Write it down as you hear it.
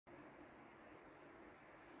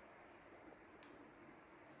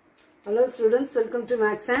Hello students, welcome to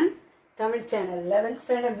Max and Tamil channel. 11th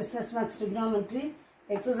standard business maths trigonometry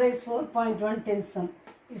exercise 4.1 10 sum.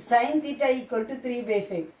 If sin theta equal to 3 by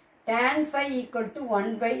 5, tan phi equal to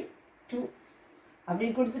 1 by 2.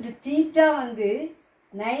 அப்படின்னு கொடுத்துட்டு theta வந்து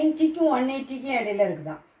 90க்கும் 180க்கும் இடையில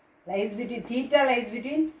இருக்குதா. Lies between theta lies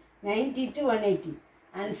between 90 to 180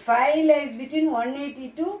 and phi lies between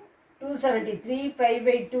 180 to 270. 3 pi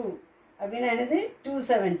by 2 அப்படின்னா என்னது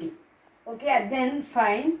 270. Okay, and then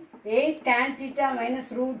find 8 tan theta minus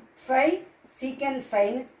root 5 secant phi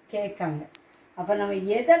னு கேட்காங்க. அப்போ நம்ம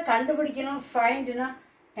எதை கண்டுபிடிக்கணும்? ஃபைண்ட்னா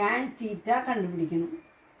tan theta கண்டுபிடிக்கணும்,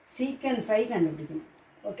 secant phi கண்டுபிடிக்கணும்.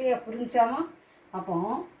 ஓகே, புரிஞ்சாமா? அப்போ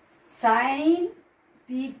sin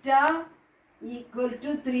theta equal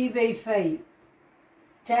to 3 by 5,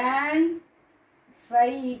 tan phi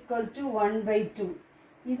equal to 1 by 2.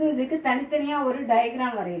 இதுக்கு தனித்தனியாக ஒரு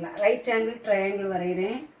டயக்ராம் வரையலாம். ரைட் ஆங்கிள் ட்ரையாங்கிள்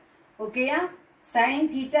வரைகிறேன். ஓகேயா? sin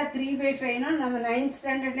theta 3 by 5 னா நம்ம 9th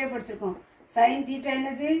ஸ்டாண்டர்ட்லேயே படிச்சிருக்கோம். sin theta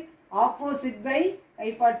என்னது? Opposite by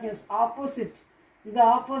hypotenuse. ஆப்போசிட், இது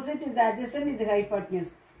ஆப்போசிட், இது adjacent, இது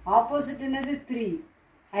ஹைபாட்னியூஸ். ஆப்போசிட் என்னது 3,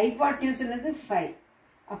 ஹைபாட்னியூஸ் என்னது 5.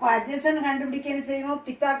 அப்போ adjacent கண்டுபிடிக்க என்ன செய்வோம்?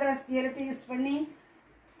 பித்தாகரஸ் தியரத்தை யூஸ் பண்ணி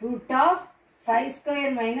root of 5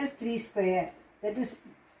 square minus 3 square, that is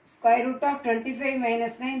square root of 25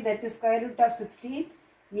 minus 9, that is square root of 16.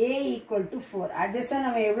 A equal to 4. Adjacent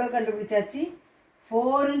நம்ம எவ்வளோ கண்டுபிடிச்சாச்சு?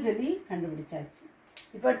 4ன்னு சொல்லி கண்டுபிடிச்சாச்சு.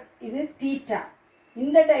 இப்போ இது theta.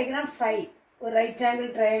 இந்த டயக்ராம் 5. ஒரு ரைட் ஆங்கிள்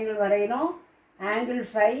ட்ரையாங்கிள் வரையணும். ஆங்கிள்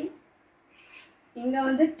 5. இங்கே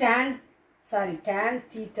வந்து tan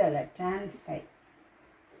theta இல்லை, tan phi.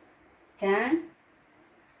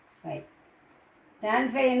 tan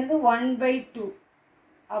phi என்னது 1 by 2.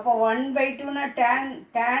 அப்போ 1 by 2னா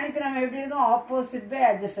டேனுக்கு நம்ம எப்படி இருக்கும்? Opposite by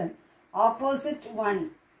adjacent. Opposite 1,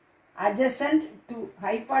 adjacent 2.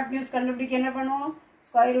 Hypotenuse கண்டுபிடிக்க என்ன பண்ணுவோம்?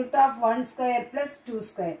 Square root of 1 square plus 2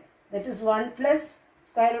 square, that is 1 plus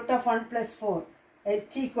square root of 1 plus 4.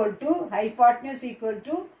 h equal to hypotenuse equal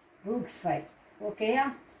to root 5. ஓகேயா?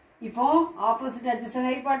 இப்போ opposite adjacent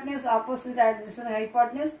hypotenuse, opposite adjacent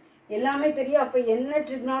hypotenuse எல்லாமே தெரியும். அப்போ என்ன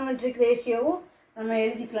trigonometric ரேஷியோவும் நம்ம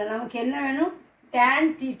எழுதிக்கலாம். நமக்கு என்ன வேணும்? tan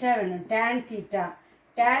theta வேணும்.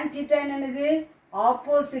 tan theta என்னது?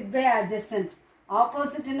 Opposite by adjacent.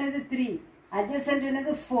 ஆப்போசிட் என்னது 3, adjacent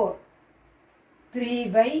என்னது 4. 3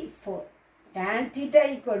 by 4. tan theta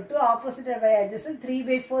equal to opposite by adjacent 3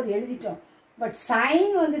 by 4 எழுதிட்டோம். பட் sin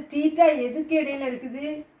வந்து theta எதுக்கு இடையில இருக்குது?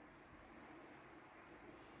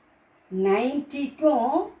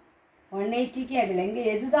 90க்கும் 180க்கும் இடையில. இங்கே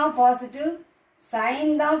எதுதான் பாசிட்டிவ்?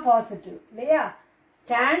 sin தான் பாசிட்டிவ் இல்லையா?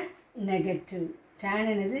 tan negative. tan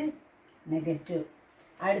என்னது? நெகட்டிவ்.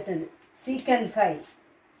 அடுத்தது secant phi.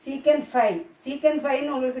 secant phi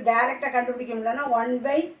ன்னு உங்களுக்கு டைரக்டாக கண்டுபிடிக்க முடியலன்னா 1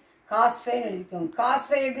 by cos phi எழுதிக்கோங்க. cos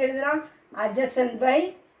phi எப்படி எழுதலாம்? adjacent by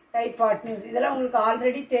hypotenuse. இதெல்லாம் உங்களுக்கு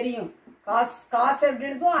ஆல்ரெடி தெரியும். cos எப்படி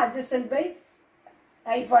எழுதும்? adjacent by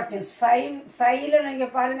hypotenuse. 5ல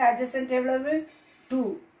நீங்கள் பாருங்க, adjacent எவ்வளவு? 2.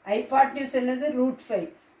 hypotenuse என்னது? ரூட் 5.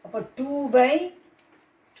 அப்போ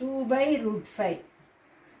 2 by root 5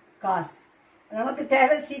 cos. நமக்கு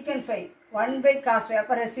தேவை secant phi 1 by cos phi.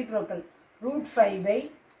 அப்போ ரெசிப்ரோக்கல் ரூட் 5 by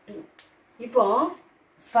 2. இப்போ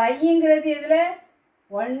 5ங்கிறது இதில்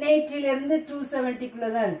 180லேருந்து 270க்குள்ளே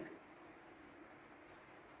தான் இருக்கு.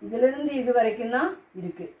 இதிலிருந்து இது வரைக்கும் தான்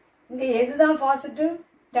இருக்கு. இங்கே எது தான் பாசிட்டிவ்?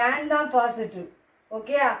 tan தான் பாசிட்டிவ்.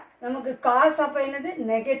 ஓகேயா? நமக்கு காஸ் அப்போ என்னது?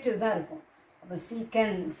 நெகட்டிவ் தான் இருக்கும். அப்போ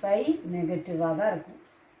secant phi நெகட்டிவாக தான் இருக்கும்.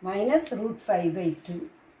 Minus root 5 by 2.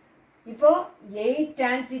 இப்போ 8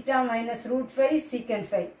 tan theta minus root 5 secant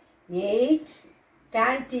phi. 8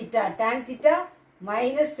 tan theta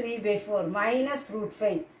minus 3 by 4 minus root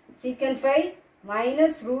 5 secant phi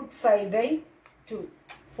minus root 5 by 2.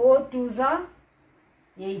 4 2s are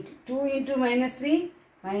 8. 2 into minus 3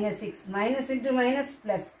 minus 6. Minus into minus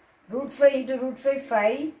plus. Root 5 into root 5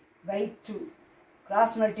 5 by 2.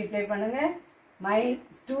 Cross multiply பண்ணுங்க.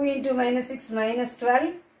 2 into minus 6 minus 12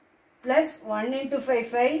 plus 1 into 5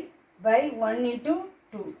 5 by 1 into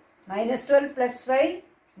 2. Minus 12 plus 5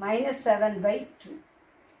 minus 7 by 2.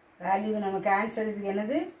 Value நமக்கு answer இது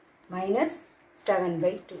என்னது? Minus 7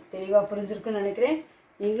 by 2. தெளிவாக புரிஞ்சிருக்குன்னு நினைக்கிறேன்.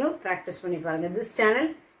 நீங்களும் practice பண்ணி பாருங்கள். This channel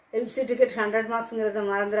helps to get 100 மார்க்ஸுங்கிறத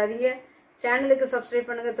மறந்துடாதீங்க. சேனலுக்கு சப்ஸ்கிரைப்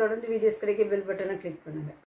பண்ணுங்கள். தொடர்ந்து வீடியோஸ் கிடைக்க பெல் பட்டனை கிளிக் பண்ணுங்கள்.